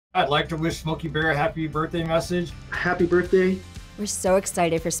I'd like to wish Smokey Bear a happy birthday message. Happy birthday. We're so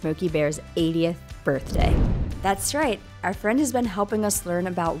excited for Smokey Bear's 80th birthday. That's right, our friend has been helping us learn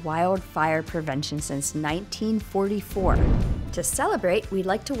about wildfire prevention since 1944. To celebrate, we'd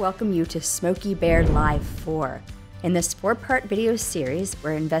like to welcome you to Smokey Bear Live 4. In this 4-part video series,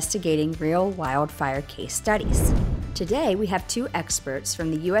 we're investigating real wildfire case studies. Today, we have 2 experts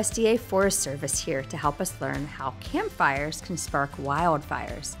from the USDA Forest Service here to help us learn how campfires can spark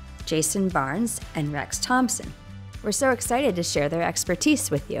wildfires, Jason Barnes and Rex Thompson. We're so excited to share their expertise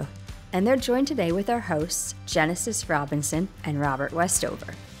with you. And they're joined today with our hosts, Genesis Robinson and Robert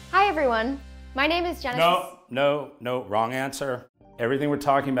Westover. Hi, everyone. My name is Genesis. No, wrong answer. Everything we're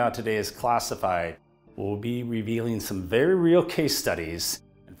talking about today is classified. We'll be revealing some very real case studies.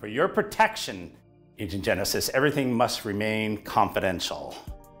 And for your protection, Agent Genesis, everything must remain confidential.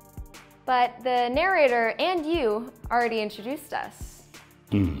 But the narrator and you already introduced us.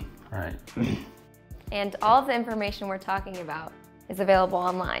 Right. And all of the information we're talking about is available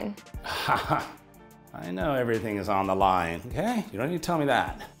online. I know everything is on the line, okay? You don't need to tell me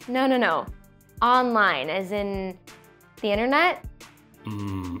that. No. Online, as in the internet?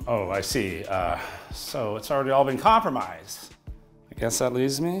 Oh, I see. So it's already all been compromised. I guess that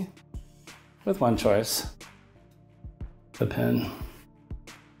leaves me with one choice. The pen.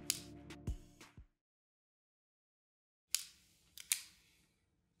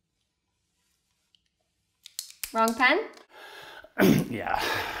 Wrong pen? Yeah,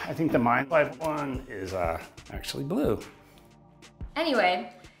 I think the Mind Life one is actually blue.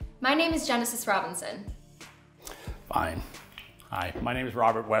 Anyway, my name is Genesis Robinson. Fine. Hi, my name is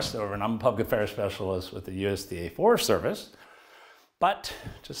Robert Westover, and I'm a public affairs specialist with the USDA Forest Service. But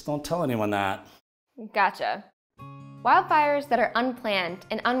just don't tell anyone that. Gotcha. Wildfires that are unplanned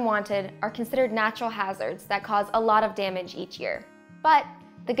and unwanted are considered natural hazards that cause a lot of damage each year. But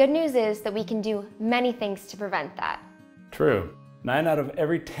the good news is that we can do many things to prevent that. True. 9 out of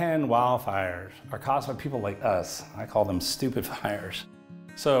every 10 wildfires are caused by people like us. I call them stupid fires.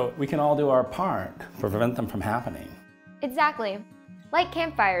 So we can all do our part to prevent them from happening. Exactly. Like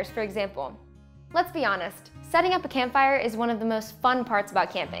campfires, for example. Let's be honest, setting up a campfire is one of the most fun parts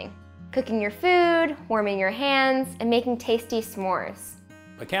about camping. Cooking your food, warming your hands, and making tasty s'mores.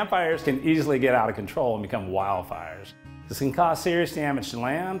 But campfires can easily get out of control and become wildfires. This can cause serious damage to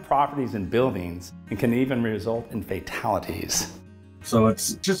land, properties, and buildings, and can even result in fatalities. So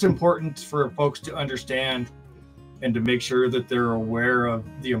it's just important for folks to understand and to make sure that they're aware of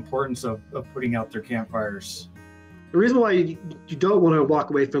the importance of putting out their campfires. The reason why you don't want to walk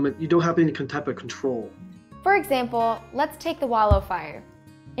away from it, you don't have any type of control. For example, let's take the Wildfire.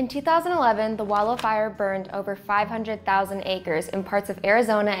 In 2011, the Wildfire burned over 500,000 acres in parts of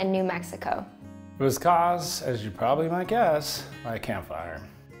Arizona and New Mexico. It was caused, as you probably might guess, by a campfire.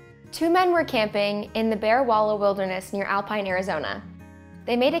 2 men were camping in the Bear Wallow Wilderness near Alpine, Arizona.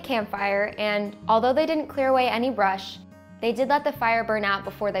 They made a campfire, and although they didn't clear away any brush, they did let the fire burn out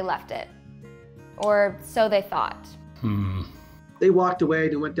before they left it. Or so they thought. They walked away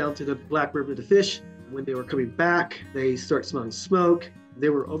and went down to the Black River to fish. When they were coming back, they started smelling smoke. They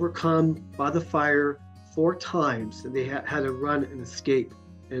were overcome by the fire 4 times, and they had to run and escape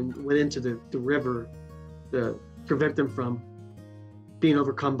and went into the river to prevent them from being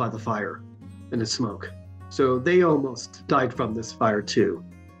overcome by the fire and the smoke. So they almost died from this fire too.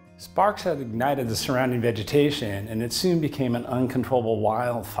 Sparks had ignited the surrounding vegetation, and it soon became an uncontrollable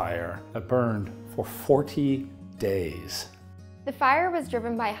wildfire that burned for 40 days. The fire was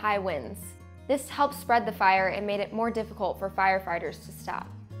driven by high winds. This helped spread the fire and made it more difficult for firefighters to stop.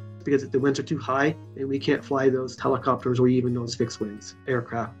 Because if the winds are too high, and we can't fly those helicopters or even those fixed wings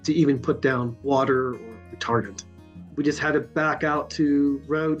aircraft to even put down water or retardant. We just had to back out to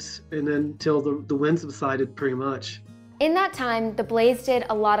roads and then until the wind subsided pretty much. In that time, the blaze did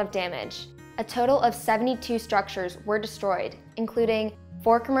a lot of damage. A total of 72 structures were destroyed, including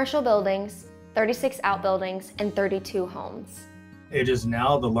 4 commercial buildings, 36 outbuildings, and 32 homes. It is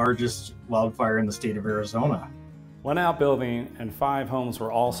now the largest wildfire in the state of Arizona. 1 outbuilding and 5 homes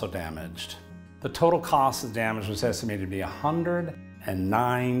were also damaged. The total cost of damage was estimated to be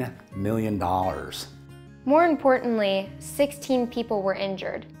 $109 million. More importantly, 16 people were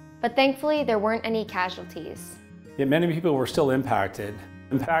injured, but thankfully there weren't any casualties. Yet many people were still impacted.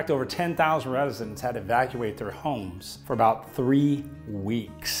 In fact, over 10,000 residents had to evacuate their homes for about 3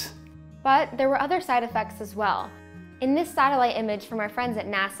 weeks. But there were other side effects as well. In this satellite image from our friends at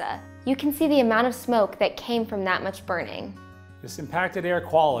NASA, you can see the amount of smoke that came from that much burning. This impacted air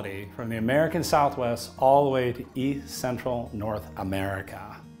quality from the American Southwest all the way to East Central North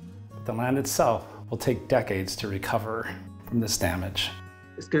America. But the land itself will take decades to recover from this damage.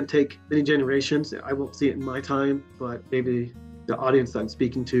 It's going to take many generations. I won't see it in my time, but maybe the audience that I'm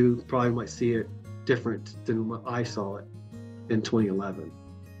speaking to probably might see it different than what I saw it in 2011.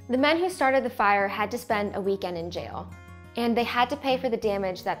 The men who started the fire had to spend a weekend in jail, and they had to pay for the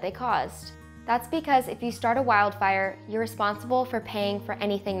damage that they caused. That's because if you start a wildfire, you're responsible for paying for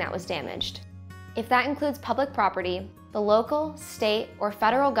anything that was damaged. If that includes public property, the local, state, or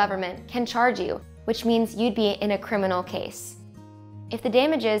federal government can charge you, which means you'd be in a criminal case. If the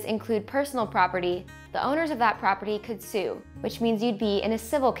damages include personal property, the owners of that property could sue, which means you'd be in a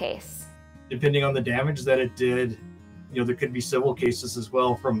civil case. Depending on the damage that it did, there could be civil cases as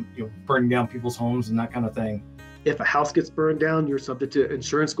well from burning down people's homes and that kind of thing. If a house gets burned down, you're subject to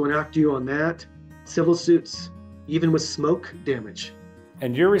insurance going after you on that. Civil suits, even with smoke damage.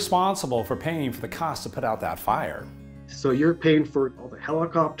 And you're responsible for paying for the cost to put out that fire. So you're paying for all the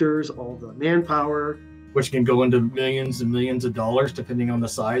helicopters, all the manpower. Which can go into millions and millions of dollars depending on the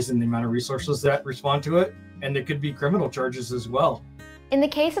size and the amount of resources that respond to it. And there could be criminal charges as well. In the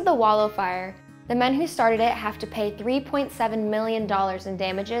case of the Wallow Fire, the men who started it have to pay $3.7 million in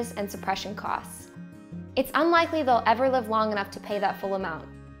damages and suppression costs. It's unlikely they'll ever live long enough to pay that full amount.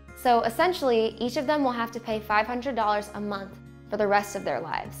 So essentially, each of them will have to pay $500 a month for the rest of their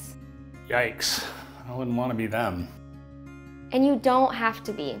lives. Yikes, I wouldn't want to be them. And you don't have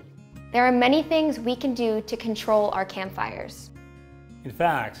to be. There are many things we can do to control our campfires. In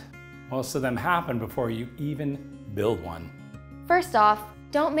fact, most of them happen before you even build one. First off,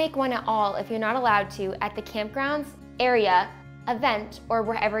 don't make one at all if you're not allowed to at the campgrounds, area, event, or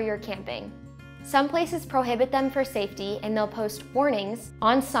wherever you're camping. Some places prohibit them for safety and they'll post warnings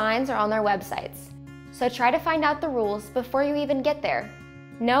on signs or on their websites. So try to find out the rules before you even get there.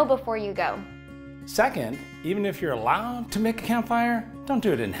 Know before you go. Second, even if you're allowed to make a campfire, don't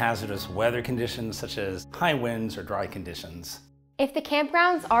do it in hazardous weather conditions such as high winds or dry conditions. If the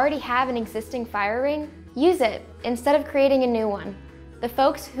campgrounds already have an existing fire ring, use it instead of creating a new one. The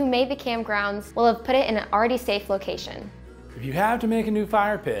folks who made the campgrounds will have put it in an already safe location. If you have to make a new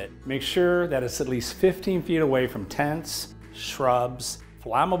fire pit, make sure that it's at least 15 feet away from tents, shrubs,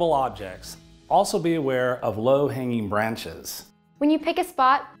 flammable objects. Also be aware of low-hanging branches. When you pick a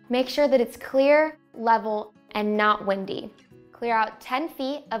spot, make sure that it's clear, level, and not windy. Clear out 10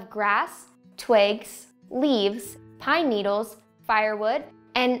 feet of grass, twigs, leaves, pine needles, firewood,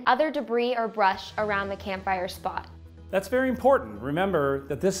 and other debris or brush around the campfire spot. That's very important. Remember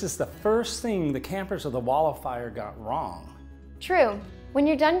that this is the first thing the campers of the Wallow Fire got wrong. True. When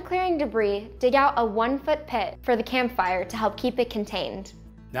you're done clearing debris, dig out a 1-foot pit for the campfire to help keep it contained.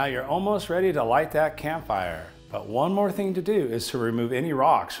 Now you're almost ready to light that campfire, but one more thing to do is to remove any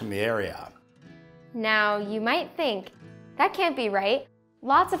rocks from the area. Now you might think, that can't be right.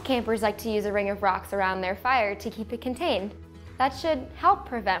 Lots of campers like to use a ring of rocks around their fire to keep it contained. That should help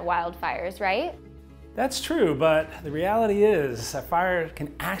prevent wildfires, right? That's true, but the reality is that fire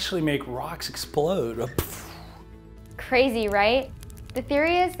can actually make rocks explode. Crazy, right? The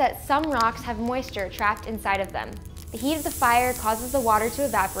theory is that some rocks have moisture trapped inside of them. The heat of the fire causes the water to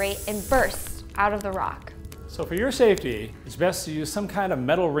evaporate and burst out of the rock. So for your safety, it's best to use some kind of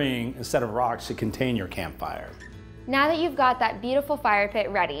metal ring instead of rocks to contain your campfire. Now that you've got that beautiful fire pit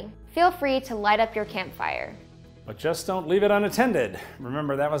ready, feel free to light up your campfire. But just don't leave it unattended.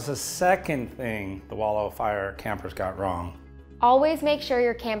 Remember, that was the second thing the Wallow Fire campers got wrong. Always make sure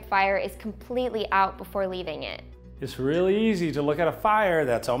your campfire is completely out before leaving it. It's really easy to look at a fire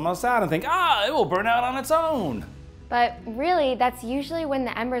that's almost out and think, it will burn out on its own. But really, that's usually when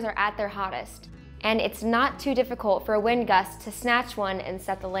the embers are at their hottest. And it's not too difficult for a wind gust to snatch one and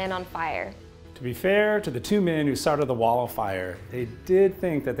set the land on fire. To be fair to the two men who started the Wallow Fire, they did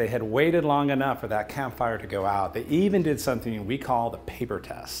think that they had waited long enough for that campfire to go out. They even did something we call the paper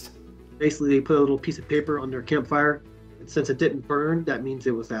test. Basically, they put a little piece of paper on their campfire, and since it didn't burn, that means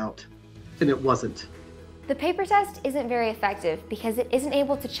it was out. And it wasn't. The paper test isn't very effective because it isn't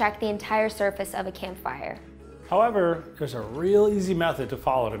able to check the entire surface of a campfire. However, there's a real easy method to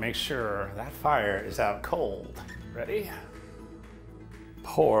follow to make sure that fire is out cold. Ready?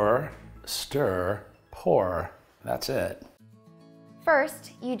 Pour, stir, pour. That's it.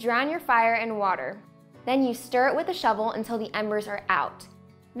 First, you drown your fire in water. Then you stir it with a shovel until the embers are out.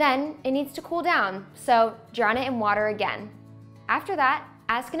 Then it needs to cool down, so drown it in water again. After that,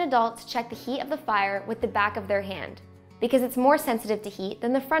 ask an adult to check the heat of the fire with the back of their hand, because it's more sensitive to heat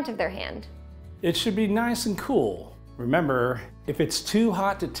than the front of their hand. It should be nice and cool. Remember, if it's too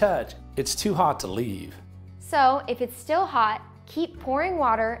hot to touch, it's too hot to leave. So if it's still hot, keep pouring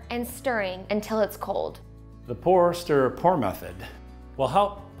water and stirring until it's cold. The pour, stir, pour method will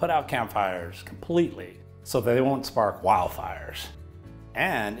help put out campfires completely so that they won't spark wildfires.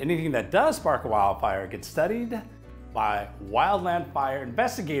 And anything that does spark a wildfire gets studied by wildland fire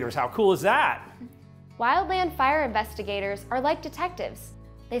investigators. How cool is that? Wildland fire investigators are like detectives.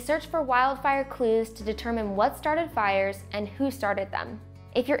 They search for wildfire clues to determine what started fires and who started them.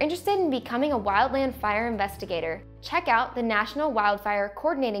 If you're interested in becoming a wildland fire investigator, check out the National Wildfire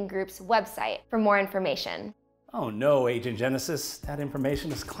Coordinating Group's website for more information. Oh no, Agent Genesis, that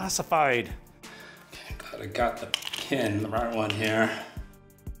information is classified. Okay, glad I got the pin, the right one here.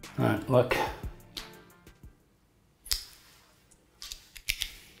 All right, look.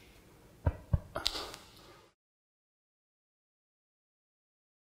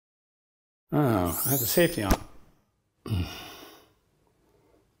 Oh, I have the safety on.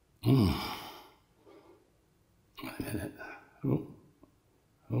 Wait a minute. Who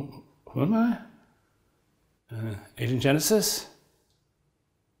am I? Agent Genesis?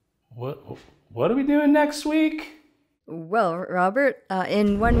 What are we doing next week? Well, Robert,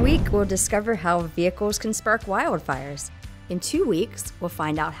 in 1 week, we'll discover how vehicles can spark wildfires. In 2 weeks, we'll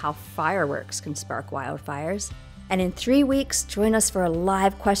find out how fireworks can spark wildfires. And in 3 weeks, join us for a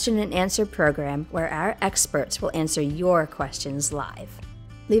live question and answer program where our experts will answer your questions live.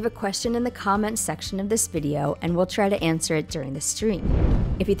 Leave a question in the comments section of this video and we'll try to answer it during the stream.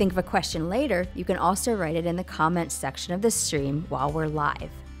 If you think of a question later, you can also write it in the comments section of the stream while we're live.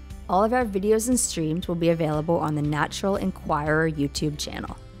 All of our videos and streams will be available on the Natural Inquirer YouTube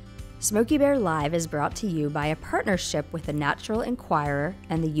channel. Smokey Bear Live is brought to you by a partnership with the Natural Inquirer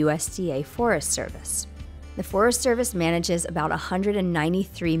and the USDA Forest Service. The Forest Service manages about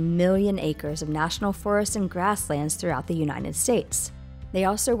 193 million acres of national forests and grasslands throughout the United States. They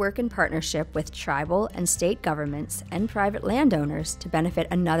also work in partnership with tribal and state governments and private landowners to benefit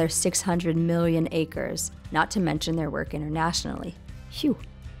another 600 million acres, not to mention their work internationally. Phew.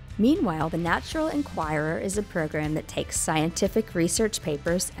 Meanwhile, the Natural Inquirer is a program that takes scientific research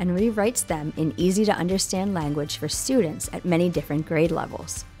papers and rewrites them in easy-to-understand language for students at many different grade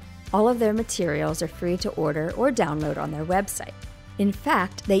levels. All of their materials are free to order or download on their website. In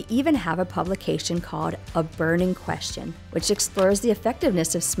fact, they even have a publication called A Burning Question, which explores the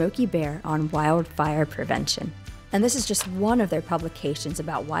effectiveness of Smokey Bear on wildfire prevention. And this is just one of their publications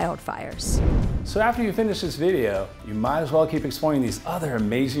about wildfires. So after you finish this video, you might as well keep exploring these other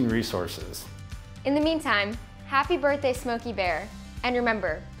amazing resources. In the meantime, happy birthday, Smokey Bear. And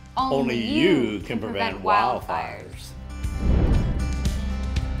remember, Only you can prevent wildfires.